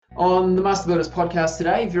On the Master Builders podcast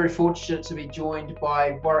today, very fortunate to be joined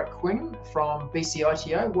by Warwick Quinn from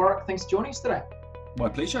BCITO. Warwick, thanks for joining us today. My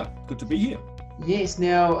pleasure. Good to be here. Yes,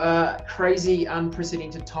 now crazy,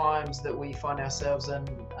 unprecedented times that we find ourselves in,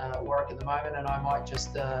 Warwick, at the moment, and I might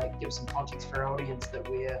just give some context for our audience that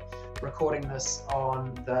we're recording this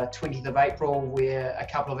on the 20th of April. We're a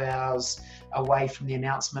couple of hours away from the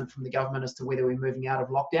announcement from the government as to whether we're moving out of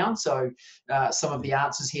lockdown. So some of the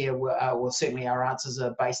answers here, well, certainly our answers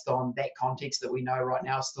are based on that context that we know right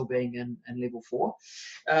now, still being in level 4.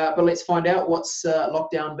 But let's find out what's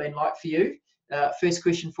lockdown been like for you. First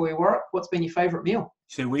question for you, Warwick. What's been your favourite meal?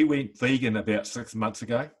 So we went vegan about 6 months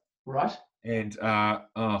ago. Right. And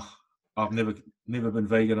I've never been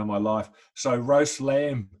vegan in my life. So roast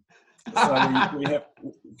lamb. So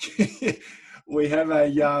we have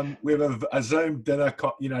a Zoom dinner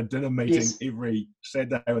meeting Yes. every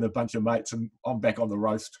Saturday with a bunch of mates, and I'm back on the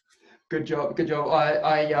roast. Good job.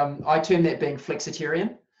 I term that being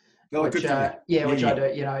flexitarian. Oh, Which I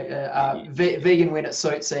do, vegan when it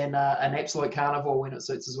suits, and an absolute carnivore when it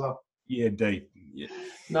suits as well. Yeah, indeed. Yeah.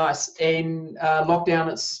 Nice. And lockdown,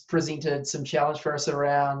 it's presented some challenge for us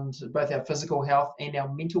around both our physical health and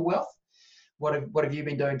our mental wealth. What have you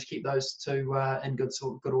been doing to keep those two in good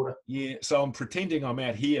order? Yeah, so I'm pretending I'm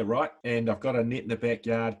out here, right? And I've got a net in the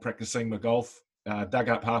backyard practicing my golf. Dug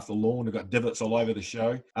up half the lawn. I've got divots all over the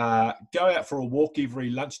show. Go out for a walk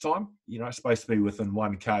every lunchtime. It's supposed to be within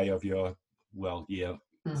 1K of your,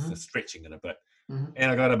 Mm-hmm. stretching it a bit. Mm-hmm.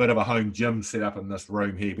 And I got a bit of a home gym set up in this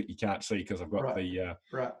room here, but you can't see because I've got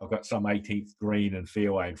I've got some 18th green and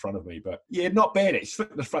fairway in front of me. But yeah, not bad.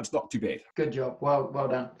 The front's not too bad. Good job. Well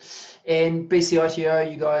done. And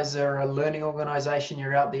BCITO, you guys are a learning organisation.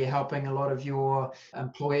 You're out there helping a lot of your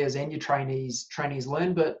employers and your trainees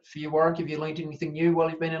learn. But for you, Warwick, have you learned anything new while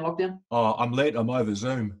you've been in lockdown? Oh, I'm over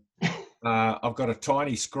Zoom. I've got a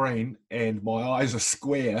tiny screen and my eyes are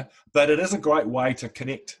square, but it is a great way to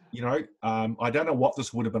connect. I don't know what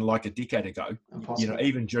this would have been like a decade ago. Impossible.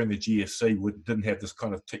 Even during the GFC, we didn't have this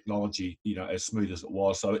kind of technology, as smooth as it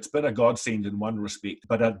was. So it's been a godsend in one respect,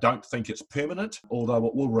 but I don't think it's permanent, although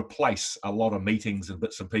it will replace a lot of meetings and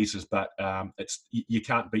bits and pieces. But you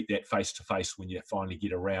can't beat that face to face when you finally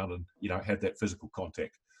get around and, have that physical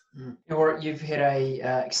contact. Or you've had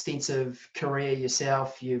a extensive career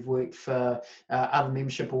yourself. You've worked for other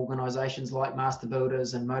membership organisations like Master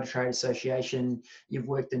Builders and Motor Trade Association. You've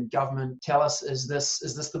worked in government. Tell us, is this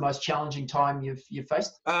the most challenging time you've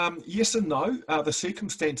faced? Yes and no. The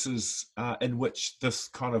circumstances in which this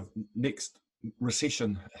kind of next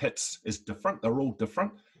recession hits is different. They're all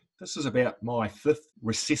different. This is about my 5th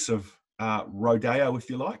recessive rodeo, if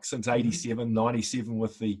you like, since 87, 97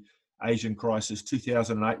 with the Asian crisis,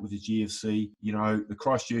 2008 with the GFC, the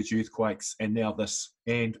Christchurch earthquakes, and now this.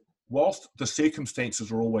 And whilst the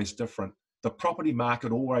circumstances are always different, the property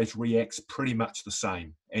market always reacts pretty much the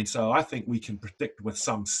same. And so I think we can predict with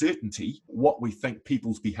some certainty what we think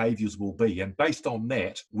people's behaviours will be. And based on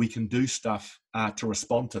that, we can do stuff to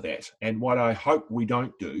respond to that. And what I hope we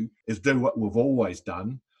don't do is do what we've always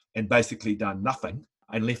done and basically done nothing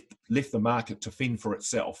and left the market to fend for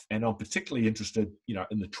itself. And I'm particularly interested,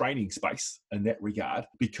 in the training space in that regard,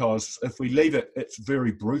 because if we leave it, it's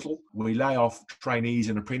very brutal. We lay off trainees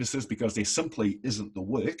and apprentices because there simply isn't the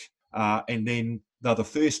work. And then they're the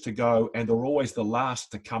first to go and they're always the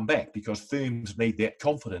last to come back because firms need that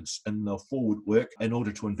confidence in the forward work in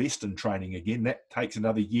order to invest in training again. That takes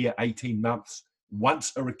another year, 18 months,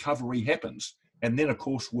 once a recovery happens. And then, of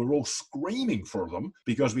course, we're all screaming for them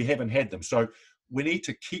because we haven't had them. So we need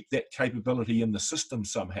to keep that capability in the system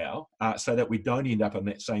somehow so that we don't end up in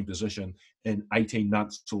that same position in 18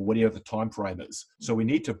 months or whatever the time frame is. So we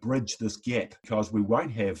need to bridge this gap because we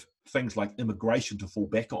won't have things like immigration to fall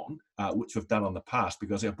back on, which we've done in the past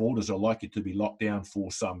because our borders are likely to be locked down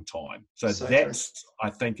for some time. So that's, true. I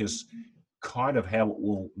think, is kind of how it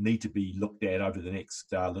will need to be looked at over the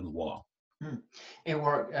next little while. And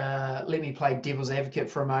Warwick, let me play devil's advocate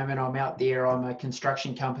for a moment. I'm out there, I'm a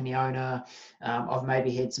construction company owner. I've maybe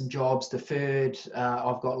had some jobs deferred.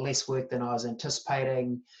 I've got less work than I was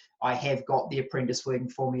anticipating. I have got the apprentice working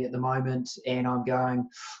for me at the moment and I'm going,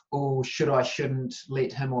 shouldn't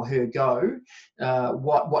let him or her go.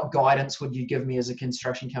 What guidance would you give me as a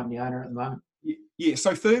construction company owner at the moment? Yeah,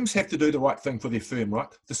 so firms have to do the right thing for their firm, right?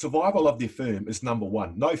 The survival of their firm is number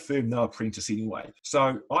one. No firm, no apprentice anyway.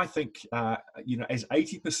 So I think, as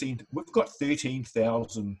 80%, we've got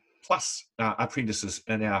 13,000 plus apprentices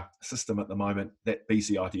in our system at the moment that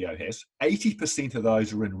BCITO has, 80% of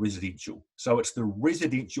those are in residential. So it's the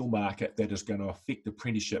residential market that is going to affect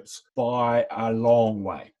apprenticeships by a long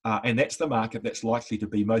way. And that's the market that's likely to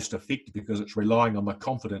be most affected because it's relying on the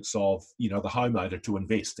confidence of, the homeowner to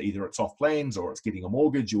invest. Either it's off plans or it's getting a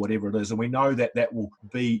mortgage or whatever it is. And we know that that will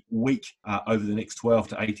be weak over the next 12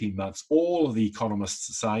 to 18 months. All of the economists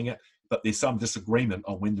are saying it, but there's some disagreement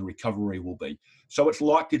on when the recovery will be. So it's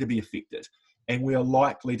likely to be affected. And we are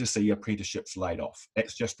likely to see apprenticeships laid off.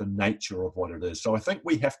 That's just the nature of what it is. So I think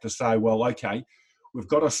we have to say, well, okay, we've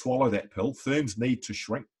got to swallow that pill. Firms need to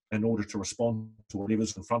shrink in order to respond to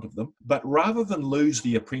whatever's in front of them. But rather than lose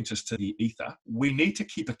the apprentice to the ether, we need to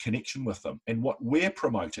keep a connection with them. And what we're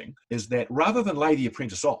promoting is that rather than lay the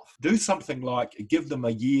apprentice off, do something like give them a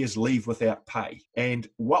year's leave without pay. And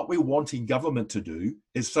what we're wanting government to do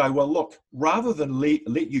is say, well, look, rather than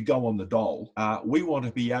let you go on the dole, we want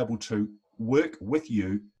to be able to work with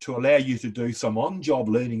you to allow you to do some on-job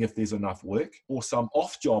learning if there's enough work, or some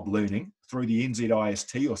off-job learning through the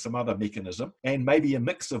NZIST or some other mechanism, and maybe a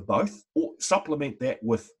mix of both, or supplement that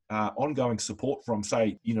with ongoing support from,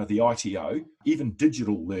 say, the ITO, even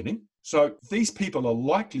digital learning. So these people are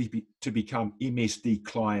likely to become MSD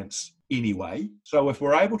clients anyway. So if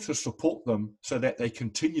we're able to support them so that they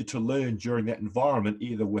continue to learn during that environment,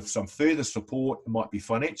 either with some further support, it might be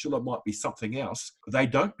financial, it might be something else, they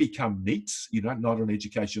don't become NEETs, not in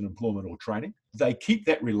education, employment or training. They keep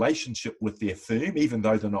that relationship with their firm, even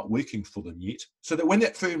though they're not working for them yet, so that when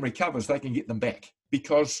that firm recovers, they can get them back.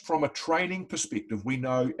 Because from a training perspective, we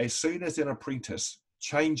know as soon as an apprentice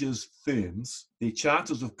changes firms, their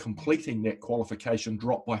chances of completing that qualification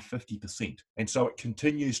drop by 50%. And so it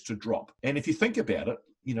continues to drop. And if you think about it,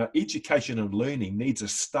 education and learning needs a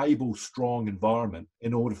stable, strong environment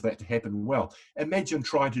in order for that to happen well. Imagine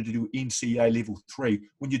trying to do NCEA level 3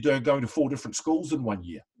 when you're going to 4 different schools in 1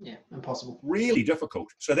 year. Yeah, impossible. Really difficult.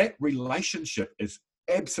 So that relationship is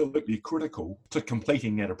absolutely critical to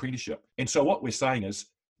completing that apprenticeship. And so what we're saying is,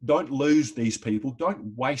 don't lose these people.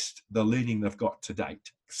 Don't waste the learning they've got to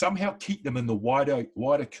date. Somehow keep them in the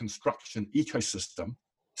wider construction ecosystem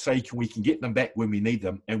so we can get them back when we need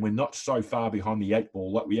them, and we're not so far behind the 8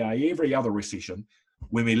 ball like we are every other recession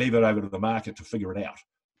when we leave it over to the market to figure it out.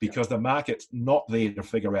 Because the market's not there to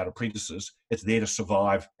figure out apprentices. It's there to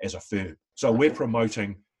survive as a firm. So we're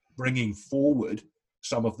promoting bringing forward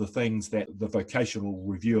some of the things that the vocational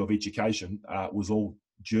review of education was all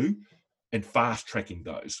due, and fast tracking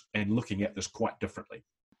those and looking at this quite differently.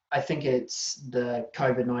 I think it's the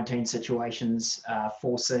COVID-19 situations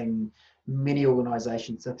forcing many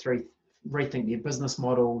organisations to rethink their business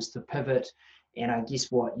models, to pivot. And I guess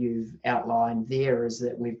what you've outlined there is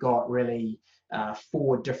that we've got really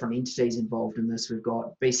 4 different entities involved in this. We've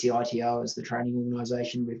got BCITO as the training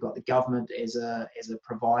organisation. We've got the government as a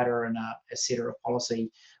provider and a setter of policy.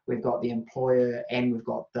 We've got the employer, and we've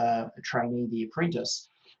got the trainee, the apprentice.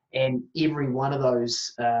 And every one of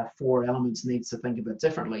those 4 elements needs to think a bit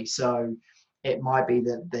differently. So it might be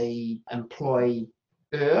that the employer,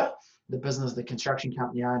 the business, the construction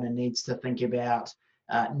company owner, needs to think about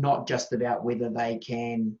not just about whether they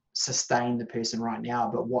can sustain the person right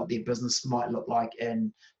now, but what their business might look like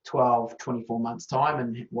in 12, 24 months' time,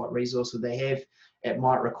 and what resource would they have. It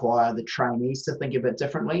might require the trainees to think a bit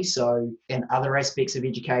differently. So in other aspects of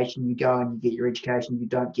education, you go and you get your education, you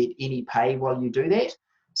don't get any pay while you do that.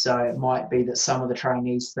 So it might be that some of the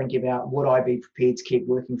trainees think about, would I be prepared to keep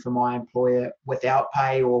working for my employer without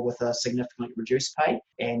pay or with a significantly reduced pay?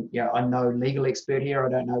 And I'm no legal expert here. I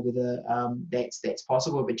don't know whether that's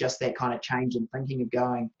possible, but just that kind of change in thinking of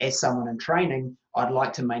going, as someone in training, I'd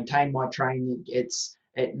like to maintain my training.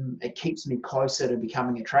 It keeps me closer to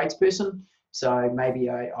becoming a tradesperson. So maybe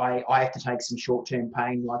I have to take some short-term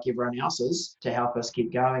pain like everyone else is to help us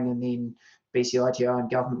keep going, and then BCITO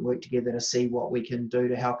and government work together to see what we can do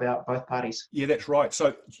to help out both parties. Yeah, that's right.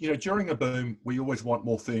 So, during a boom, we always want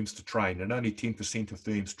more firms to train, and only 10% of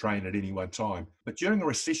firms train at any one time. But during a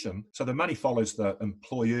recession, so the money follows the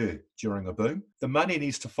employer during a boom. The money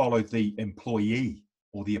needs to follow the employee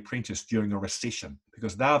or the apprentice during a recession,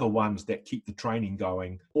 because they're the ones that keep the training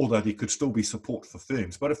going, although there could still be support for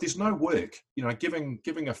firms. But if there's no work,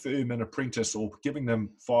 giving a firm an apprentice or giving them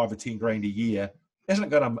 5 or 10 grand a year isn't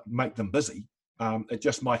going to make them busy. It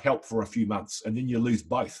just might help for a few months, and then you lose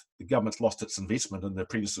both. The government's lost its investment and the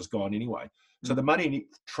apprentice is gone anyway. So the money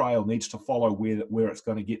trail needs to follow where it's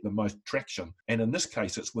going to get the most traction. And in this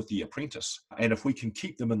case, it's with the apprentice. And if we can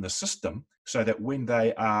keep them in the system so that when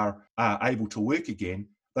they are able to work again,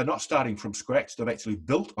 they're not starting from scratch. They've actually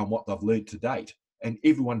built on what they've learned to date, and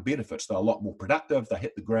everyone benefits. They're a lot more productive. They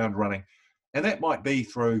hit the ground running. And that might be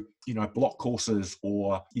through, block courses,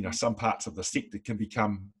 or, some parts of the sector can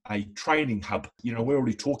become a training hub. We're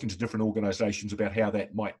already talking to different organisations about how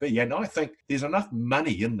that might be. And I think there's enough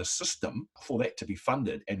money in the system for that to be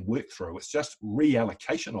funded and worked through. It's just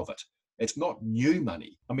reallocation of it. It's not new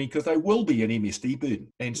money. Because they will be an MSD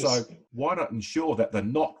burden. And so why not ensure that they're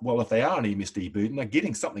not, well, if they are an MSD burden, they're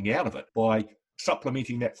getting something out of it by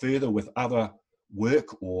supplementing that further with other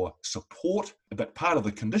work or support. But part of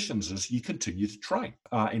the conditions is you continue to train,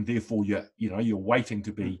 and therefore you're waiting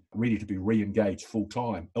to be ready to be re-engaged full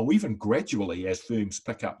time, or even gradually as firms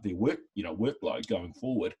pick up their workload going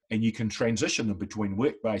forward, and you can transition them between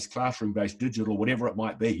work-based, classroom-based, digital, whatever it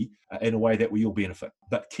might be, in a way that we all benefit.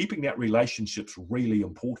 But keeping that relationship's really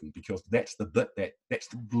important, because that's the bit that's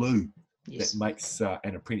the glue that makes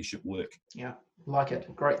an apprenticeship work. Yeah, like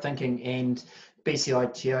it. Great thinking. And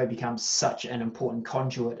BCITO becomes such an important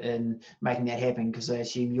conduit in making that happen, because I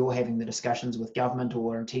assume you're having the discussions with government,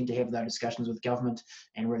 or intend to have those discussions with government,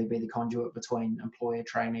 and really be the conduit between employer,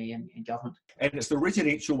 trainee and government. And it's the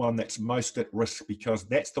residential one that's most at risk, because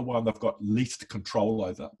that's the one they've got least control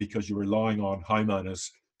over, because you're relying on homeowners'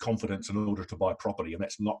 confidence in order to buy property, and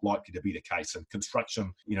that's not likely to be the case. And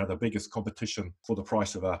construction, the biggest competition for the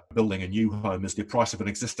price of building a new home is the price of an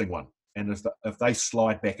existing one. And if they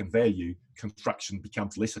slide back in value, construction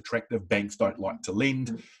becomes less attractive. Banks don't like to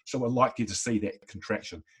lend. So we're likely to see that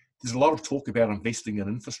contraction. There's a lot of talk about investing in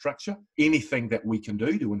infrastructure. Anything that we can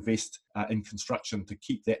do to invest in construction to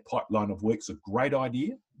keep that pipeline of work's a great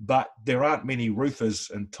idea. But there aren't many roofers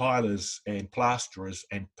and tilers and plasterers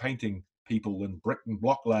and painting people in brick and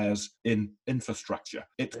block layers in infrastructure.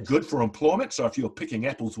 It's good for employment. So if you're picking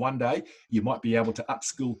apples one day, you might be able to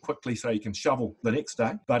upskill quickly so you can shovel the next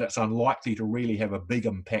day, but it's unlikely to really have a big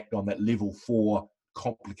impact on that level 4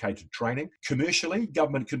 complicated training. Commercially,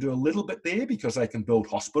 government can do a little bit there, because they can build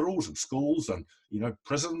hospitals and schools and,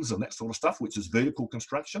 prisons and that sort of stuff, which is vertical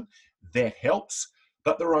construction. That helps.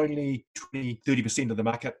 But they're only 20-30% of the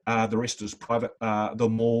market. The rest is private. The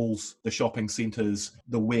malls, the shopping centres,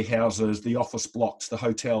 the warehouses, the office blocks, the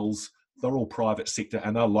hotels, they're all private sector,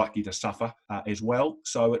 and they're likely to suffer as well.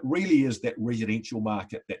 So it really is that residential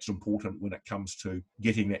market that's important when it comes to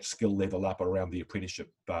getting that skill level up around the apprenticeship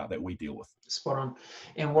that we deal with. Spot on.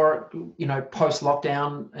 And Warwick,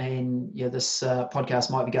 post-lockdown, and this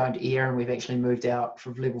podcast might be going to air, and we've actually moved out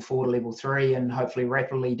from level 4 to level 3, and hopefully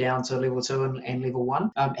rapidly down to level 2 and level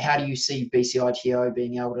 1. How do you see BCITO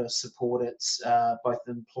being able to support its both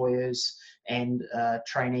employers and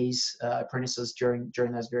trainees, apprentices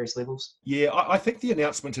during those various levels? Yeah, I think the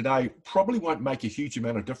announcement today probably won't make a huge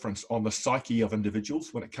amount of difference on the psyche of individuals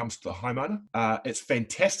when it comes to the homeowner. It's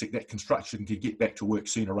fantastic that construction can get back to work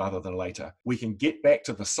sooner rather than later. We can get back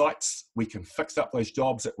to the sites, we can fix up those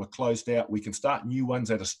jobs that were closed out, we can start new ones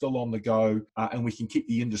that are still on the go, and we can keep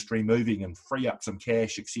the industry moving and free up some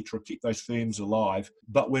cash, etc., keep those firms alive.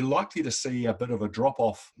 But we're likely to see a bit of a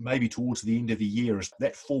drop-off maybe towards the end of the year, as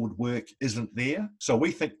that forward work isn't there. So we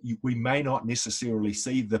think we may not necessarily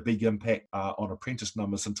see the big impact on apprentice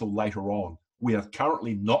numbers until later on. We are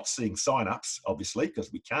currently not seeing sign-ups, obviously,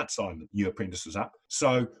 because we can't sign the new apprentices up.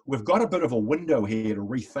 So we've got a bit of a window here to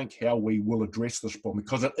rethink how we will address this problem,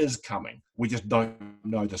 because it is coming. We just don't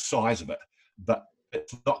know the size of it, but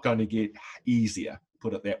it's not going to get easier,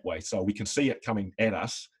 put it that way. So we can see it coming at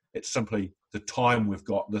us. It's simply the time we've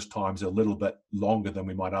got this time is a little bit longer than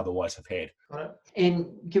we might otherwise have had. Got it. And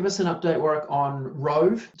give us an update, Warwick, on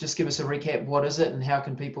Rove. Just give us a recap. What is it and how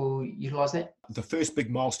can people utilise that? The first big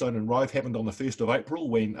milestone in Rove happened on the 1st of April,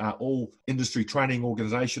 when all industry training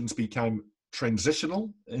organisations became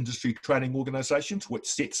transitional industry training organisations, which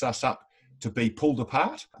sets us up to be pulled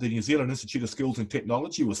apart. The New Zealand Institute of Skills and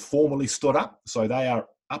Technology was formally stood up, so they are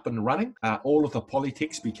up and running. All of the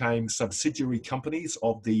polytechs became subsidiary companies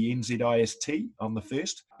of the NZIST on the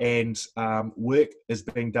 1st, and work is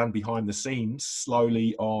being done behind the scenes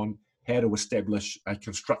slowly on how to establish a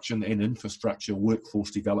construction and infrastructure workforce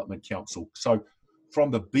development council. So from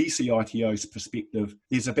the BCITO's perspective,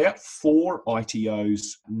 there's about 4 ITOs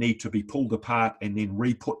need to be pulled apart and then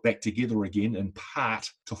re-put back together again in part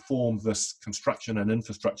to form this construction and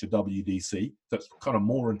infrastructure WDC. That's kind of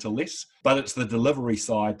more into less, but it's the delivery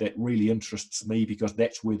side that really interests me, because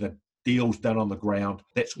that's where the deal's done on the ground.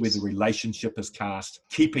 That's where the relationship is cast.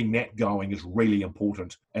 Keeping that going is really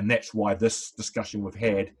important, and that's why this discussion we've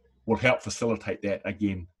had will help facilitate that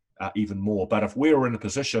again. Even more. But if we're in a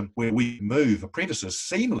position where we move apprentices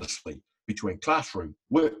seamlessly between classroom,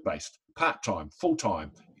 work-based, part-time,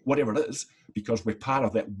 full-time, whatever it is, because we're part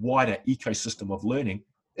of that wider ecosystem of learning,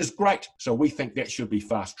 is great. So we think that should be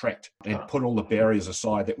fast-tracked and put all the barriers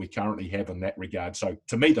aside that we currently have in that regard. So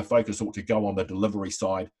to me, the focus ought to go on the delivery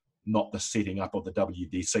side, not the setting up of the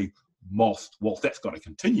WDC. Whilst that's got to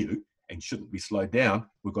continue and shouldn't be slowed down,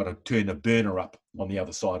 we've got to turn the burner up on the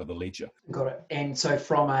other side of the ledger. Got it. And so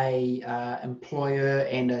from a employer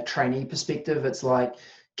and a trainee perspective, it's like,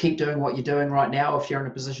 keep doing what you're doing right now if you're in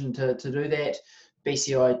a position to do that.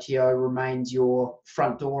 BCITO remains your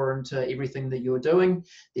front door into everything that you're doing.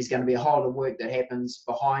 There's going to be a whole lot of work that happens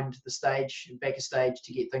behind the stage, back of stage,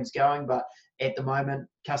 to get things going. But at the moment,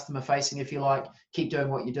 customer facing, if you like, keep doing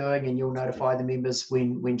what you're doing, and you'll notify the members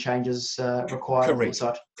when changes required.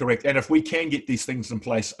 Correct. And if we can get these things in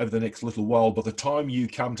place over the next little while, by the time you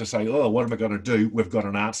come to say, oh, what am I going to do? We've got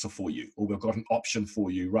an answer for you, or we've got an option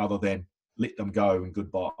for you, rather than let them go and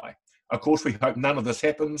goodbye. Of course, we hope none of this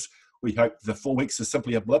happens. We hope the 4 weeks is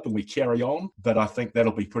simply a blip and we carry on. But I think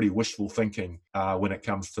that'll be pretty wishful thinking when it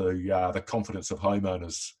comes to the confidence of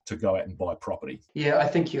homeowners to go out and buy property. Yeah, I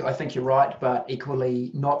think you're right. But equally,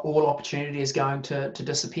 not all opportunity is going to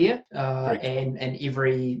disappear. And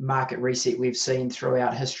every market reset we've seen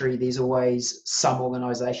throughout history, there's always some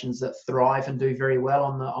organisations that thrive and do very well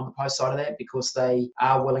on the post side of that, because they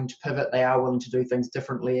are willing to pivot, they are willing to do things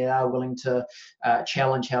differently, they are willing to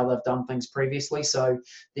challenge how they've done things previously. So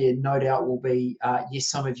there no doubt will be, yes,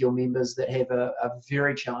 some of your members that have a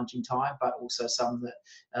very challenging time, but also some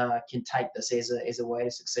that can take this as a way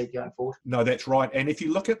to succeed going forward. No, that's right. And if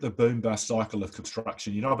you look at the boom-bust cycle of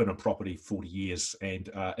construction, I've been in property 40 years, and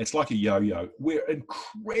it's like a yo-yo. We're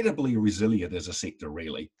incredibly resilient as a sector,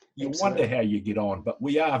 really. You Absolutely. Wonder how you get on, but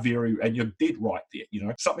we are and you're dead right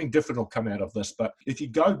there. Something different will come out of this. But if you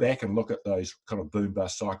go back and look at those kind of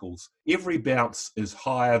boom-bust cycles, every bounce is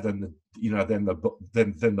higher than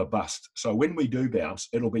the bust. So when we do bounce,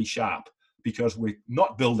 it'll be sharp, because we're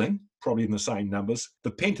not building probably in the same numbers.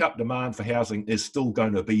 The pent-up demand for housing is still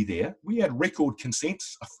going to be there. We had record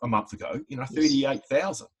consents a month ago,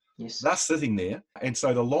 38,000. Yes. They're sitting there. And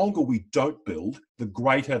so the longer we don't build, the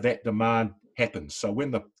greater that demand happens. So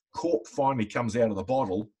when the cork finally comes out of the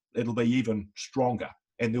bottle, it'll be even stronger,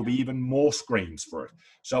 and there'll be even more screams for it.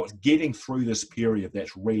 So it's getting through this period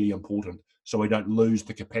that's really important, so we don't lose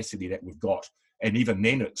the capacity that we've got. And even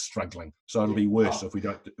then it's struggling. So it'll be worse if we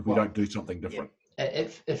don't do something different.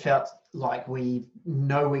 It felt like we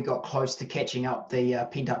got close to catching up the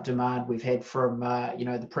pent-up demand we've had from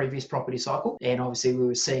the previous property cycle, and obviously we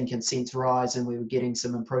were seeing consents rise and we were getting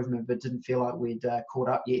some improvement, but didn't feel like we'd caught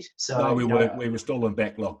up yet. So no, we were still in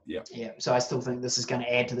backlog. So I still think this is going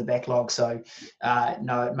to add to the backlog. So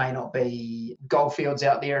no, it may not be gold fields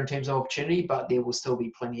out there in terms of opportunity, but there will still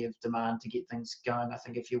be plenty of demand to get things going, I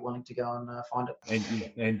think, if you're willing to go and find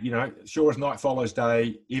it. And sure as night follows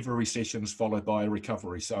day, every recession is followed by a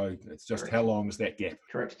recovery. So it's just Correct. How long is that gap?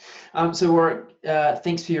 Correct. So Warwick,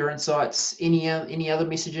 thanks for your insights. Any other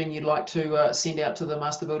messaging you'd like to send out to the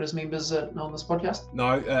Master Builders members on this podcast?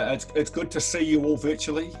 No, it's good to see you all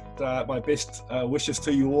virtually. My best wishes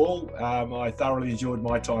to you all. I thoroughly enjoyed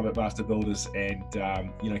my time at Master Builders, and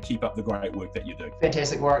keep up the great work that you do.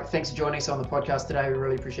 Fantastic, Warwick. Thanks for joining us on the podcast today. We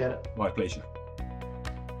really appreciate it. My pleasure.